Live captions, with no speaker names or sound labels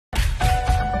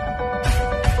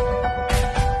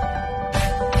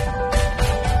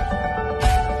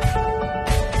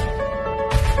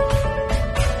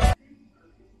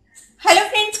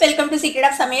welcome to Secret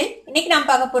of Samayal. இன்னைக்கு நாம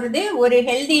பார்க்க போறது ஒரு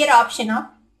healthier option of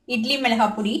இட்லி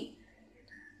மிளகாய் பொடி.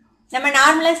 நம்ம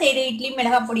நார்மலா செய்யற இட்லி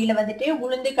மிளகாய் பொடியில வந்துட்டு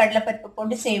உளுந்து கடலை பருப்பு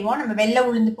போட்டு செய்வோம். நம்ம வெள்ளை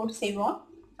உளுந்து போட்டு செய்வோம்.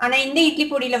 ஆனா இந்த இட்லி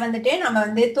பொடியில வந்துட்டு நம்ம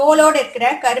வந்து தோலோட இருக்கிற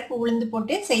கருப்பு உளுந்து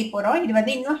போட்டு செய்ய போறோம். இது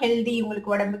வந்து இன்னும் ஹெல்தி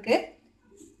உங்களுக்கு உடம்புக்கு.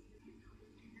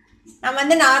 நம்ம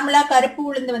வந்து நார்மலா கருப்பு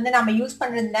உளுந்து வந்து நம்ம யூஸ்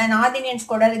பண்றதுல நார்த்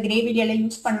இந்தியன்ஸ் கூட கிரேவில எல்லாம்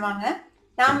யூஸ் பண்ணுவாங்க.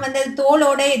 நாம் வந்து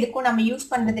தோலோட எதுக்கும் நம்ம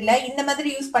யூஸ் பண்றது இல்ல. இந்த மாதிரி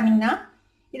யூஸ் பண்ணீங்கன்னா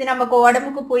இது நமக்கு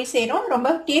உடம்புக்கு போய் சேரும். ரொம்ப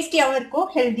டேஸ்டியாவும் இருக்கும்,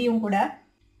 ஹெல்தியும் கூட.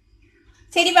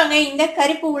 சரி வாங்க இந்த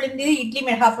கருப்பு உளுந்து இட்லி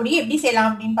மிளகாய் பொடி எப்படி செய்யலாம்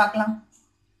அப்படின்னு பார்க்கலாம்.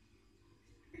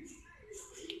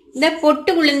 இந்த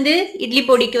பொட்டு உளுந்து இட்லி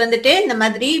பொடிக்கு வந்துட்டு இந்த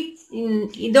மாதிரி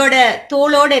இதோட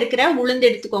தோலோட இருக்கிற உளுந்து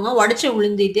எடுத்துக்கோங்க. உடைச்ச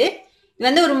உளுந்து இது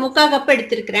வந்து ஒரு 3/4 கப்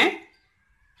எடுத்திருக்கிறேன்.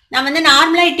 நான் வந்து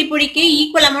நார்மலா இட்லி பொடிக்கு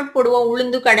ஈக்குவல் அமௌண்ட் போடுவோம்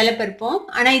உளுந்து கடலை பருப்பும்.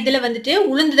 ஆனா இதுல வந்துட்டு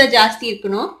உளுந்து தான் ஜாஸ்தி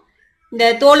இருக்கணும். இந்த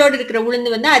தோலோடு இருக்கிற உளுந்து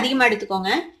வந்து அதிகமா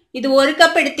எடுத்துக்கோங்க. இது 1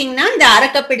 கப் எடுத்தீங்கன்னா இந்த 1/2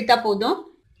 கப் எடுத்தா போதும்.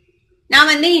 நான்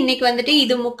வந்து இன்னைக்கு வந்துட்டு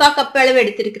இது 3/4 கப் அளவு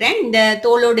எடுத்திருக்கிறேன். இந்த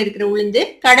தோலோடு இருக்கிற உளுந்து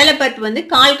கடலை பருப்பு வந்து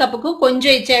 1/4 கப்புக்கும்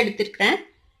கொஞ்சம் எச்சா எடுத்திருக்கிறேன்.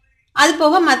 அது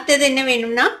போக மற்றது என்ன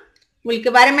வேணும்னா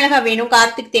உங்களுக்கு வரமிளகாய் வேணும்,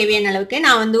 காரத்துக்கு தேவையான அளவுக்கு.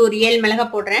 நான் வந்து ஒரு 7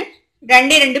 மிளகாய் போடுறேன்.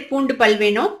 2 பூண்டு பல்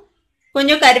வேணும்,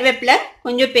 கொஞ்சம் கருவேப்பிலை,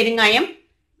 கொஞ்சம் பெருங்காயம்,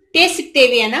 டேஸ்டுக்கு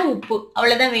தேவையான உப்பு,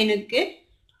 அவ்வளவுதான் வேணும். இருக்கு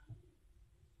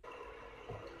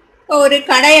ஒரு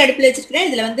கடாய் அடுப்புல வச்சிருக்கிறேன்.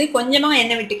 இதுல வந்து கொஞ்சமா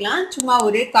எண்ணெய் விட்டுக்கலாம். சும்மா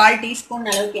ஒரு 1/4 டீஸ்பூன்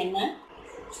அளவுக்கு எண்ணெய்.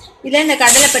 இதுல இந்த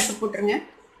கடலை பருப்பு போட்டுருங்க.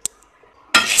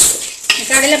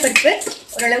 கடலை பருப்பு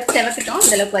ஓரளவுக்கு செவக்கட்டும்,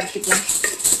 இந்த அளவுக்கு வறுத்துக்கலாம்.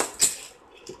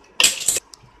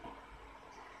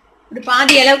 ஒரு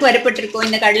பாதி அளவுக்கு வறுப்பட்டு இருக்கும்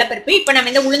இந்த கடலை பருப்பு. இப்ப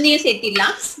நம்ம இந்த உளுந்தையும்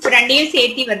சேர்த்திடலாம். இப்ப 2ஐயும்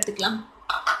சேர்த்தி வறுத்துக்கலாம்.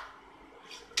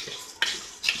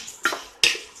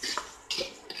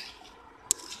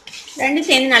 ரெண்டு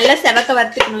சேர்ந்து நல்லா செவக்க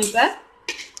வறுத்துக்கணும். இப்ப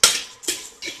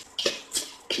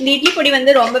இந்த இட்லி பொடி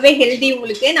வந்து ரொம்பவே ஹெல்தி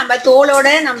உங்களுக்கு. நம்ம தோலோட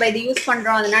நம்ம இது யூஸ்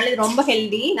பண்றோம், அதனால இது ரொம்ப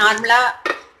ஹெல்தி. நார்மலா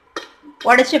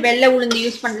உடைச்ச வெள்ளை உளுந்து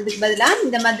யூஸ் பண்றதுக்கு பதிலா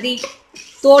இந்த மாதிரி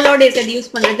தோலோட இருக்கிறது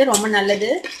யூஸ் பண்றது ரொம்ப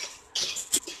நல்லது.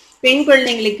 பெண்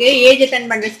குழந்தைங்களுக்கு ஏஜ் அட்டன்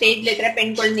பண்ற ஸ்டேஜ்ல இருக்கிற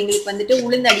பெண் குழந்தைங்களுக்கு வந்துட்டு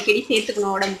உளுந்து அடிக்கடி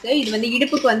சேர்த்துக்கணும் உடம்புக்கு. இது வந்து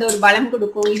இடுப்புக்கு வந்து ஒரு பலம்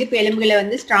கொடுக்கும், இடுப்பு எலும்புகளை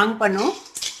வந்து ஸ்ட்ராங் பண்ணும்.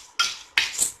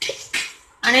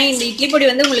 ஆனா இந்த இட்லி பொடி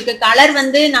வந்து உங்களுக்கு கலர்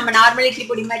வந்து நம்ம நார்மல் இட்லி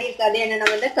பொடி மாதிரி இருக்காது. ஏன்னா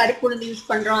நம்ம வந்து கருப்பு உளுந்து யூஸ்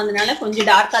பண்றோம், அதனால கொஞ்சம்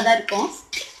டார்க்கா தான் இருக்கும்.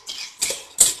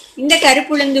 இந்த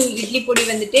கருப்பு உளுந்து இட்லி பொடி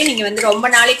வந்துட்டு நீங்க வந்து ரொம்ப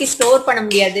நாளைக்கு ஸ்டோர் பண்ண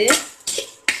முடியாது.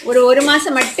 ஒரு 1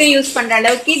 மாசம் மட்டும் யூஸ் பண்ற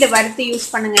அளவுக்கு இதை வறுத்து யூஸ்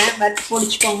பண்ணுங்க, வறுத்து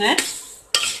பொடிச்சுக்கோங்க.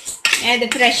 இது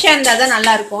ஃப்ரெஷ்ஷா இருந்தா தான்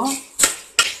நல்லா இருக்கும்.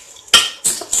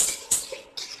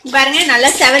 பாருங்க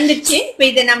நல்லா செவந்துச்சு. இப்ப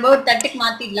இதை நம்ம ஒரு தட்டுக்கு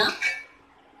மாத்திடலாம்.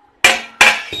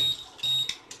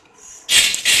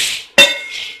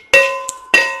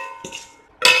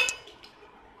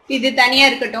 இது தனியா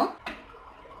இருக்கட்டும்.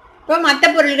 இப்போ மற்ற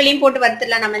பொருள்களையும் போட்டு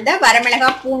வறுத்துடலாம். நம்ம இந்த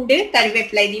வரமிளகாய், பூண்டு,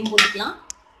 கருவேப்பிலை இதையும் போட்டுக்கலாம்.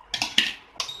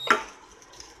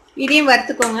 இதையும்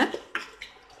வறுத்துக்கோங்க.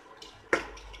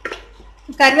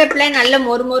 கருவேப்பிலை நல்ல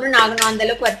மொறுமொறுன்னு ஆகணும், அந்த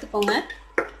அளவுக்கு வறுத்துக்கோங்க.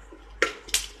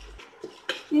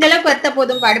 இந்த அளவுக்கு வறுத்த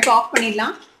போதும். அடுப்பு ஆஃப்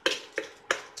பண்ணிடலாம்.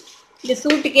 இந்த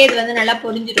சூட்டுக்கே இது வந்து நல்லா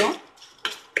பொரிஞ்சிடும்.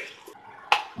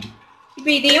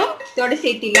 இப்போ இதையும் இதோட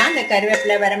சேர்த்திடலாம். இந்த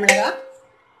கருவேப்பிலை, வரமிளகாய்,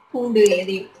 பூண்டு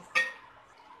இதையும்.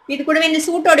 இது கூடவே இந்த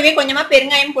சூட்டோடவே கொஞ்சமா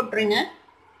பெருங்காயம் போட்டுருங்க.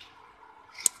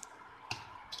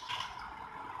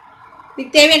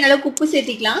 இதுக்கு தேவையான அளவுக்கு உப்பு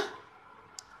சேர்த்திக்கலாம்.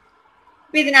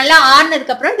 இது நல்லா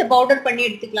ஆறுனதுக்கு அப்புறம் இந்த பவுடர் பண்ணி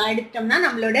எடுத்துக்கலாம். எடுத்துட்டோம்னா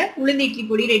நம்மளோட உளுந்து இட்லி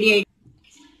பொடி ரெடி ஆயிடும்.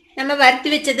 நம்ம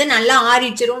வறுத்து வச்சது நல்லா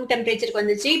ஆறிச்சு, ரூம் டெம்பரேச்சருக்கு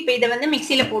வந்துச்சு. இப்போ இதை வந்து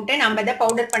மிக்சியில போட்டு நம்ம இதை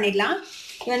பவுடர் பண்ணிடலாம்.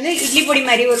 இது வந்து இட்லி பொடி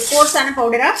மாதிரி ஒரு கோர்ஸான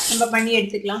பவுடரா நம்ம பண்ணி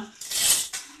எடுத்துக்கலாம்.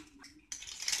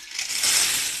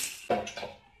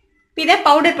 இதை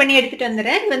பவுடர் பண்ணி எடுத்துட்டு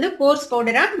வந்துடுறேன். இது வந்து கோர்ஸ்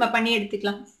பவுடரா நம்ம பண்ணி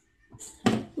எடுத்துக்கலாம்.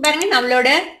 பாருங்க நம்மளோட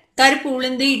கருப்பு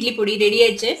உளுந்து இட்லி பொடி ரெடி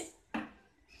ஆயிடுச்சு.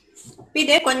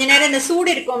 இது கொஞ்ச நேரம் இந்த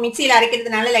சூடு இருக்கும், மிக்சியில்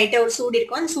அரைக்கிறதுனால லைட்டா ஒரு சூடு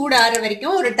இருக்கும். அந்த சூடு ஆற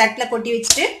வரைக்கும் ஒரு தட்டுல கொட்டி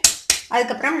வச்சுட்டு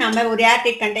அதுக்கப்புறம் நம்ம ஒரு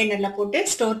ஏர்டைட் கண்டெய்னர்ல போட்டு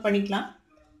ஸ்டோர் பண்ணிக்கலாம்.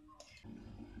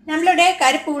 நம்மளோட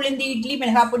கருப்பு உளுந்து இட்லி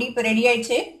மிளகாய் பொடி இப்போ ரெடி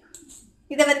ஆயிடுச்சு.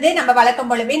 இதை வந்து நம்ம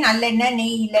வழக்கம் போலவே நல்லெண்ணெய்,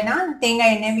 நெய் இல்லைன்னா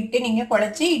தேங்காய் எண்ணெய் விட்டு நீங்க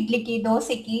குழச்சி இட்லிக்கு,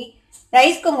 தோசைக்கு,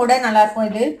 ரைஸ்க்கும் கூட நல்லா இருக்கும்.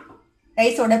 இது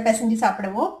ரைஸோட பிசைஞ்சு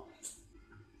சாப்பிடுவோம்.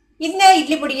 இந்த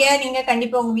இட்லி பொடியை நீங்க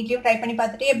கண்டிப்பா உங்க வீட்லயும் ட்ரை பண்ணி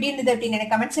பார்த்துட்டு எப்படி இருந்தது அப்படின்னு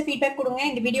எனக்கு கமெண்ட்ஸ்ல ஃபீட்பேக் கொடுங்க.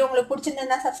 இந்த வீடியோ உங்களுக்கு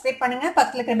பிடிச்சிருந்தா சப்ஸ்கிரைப் பண்ணுங்க,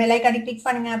 பக்கத்துல இருக்கிற பெல் ஐகானை கிளிக்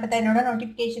பண்ணுங்க. அப்பதான் என்னோட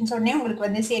நோட்டிபிகேஷன்ஸ் உடனே உங்களுக்கு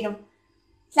வந்து சேரும்.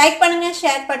 லைக் பண்ணுங்க,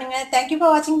 ஷேர் பண்ணுங்க. தேங்க்யூ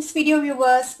ஃபார் வாட்சிங் this video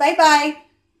viewers. Bye bye.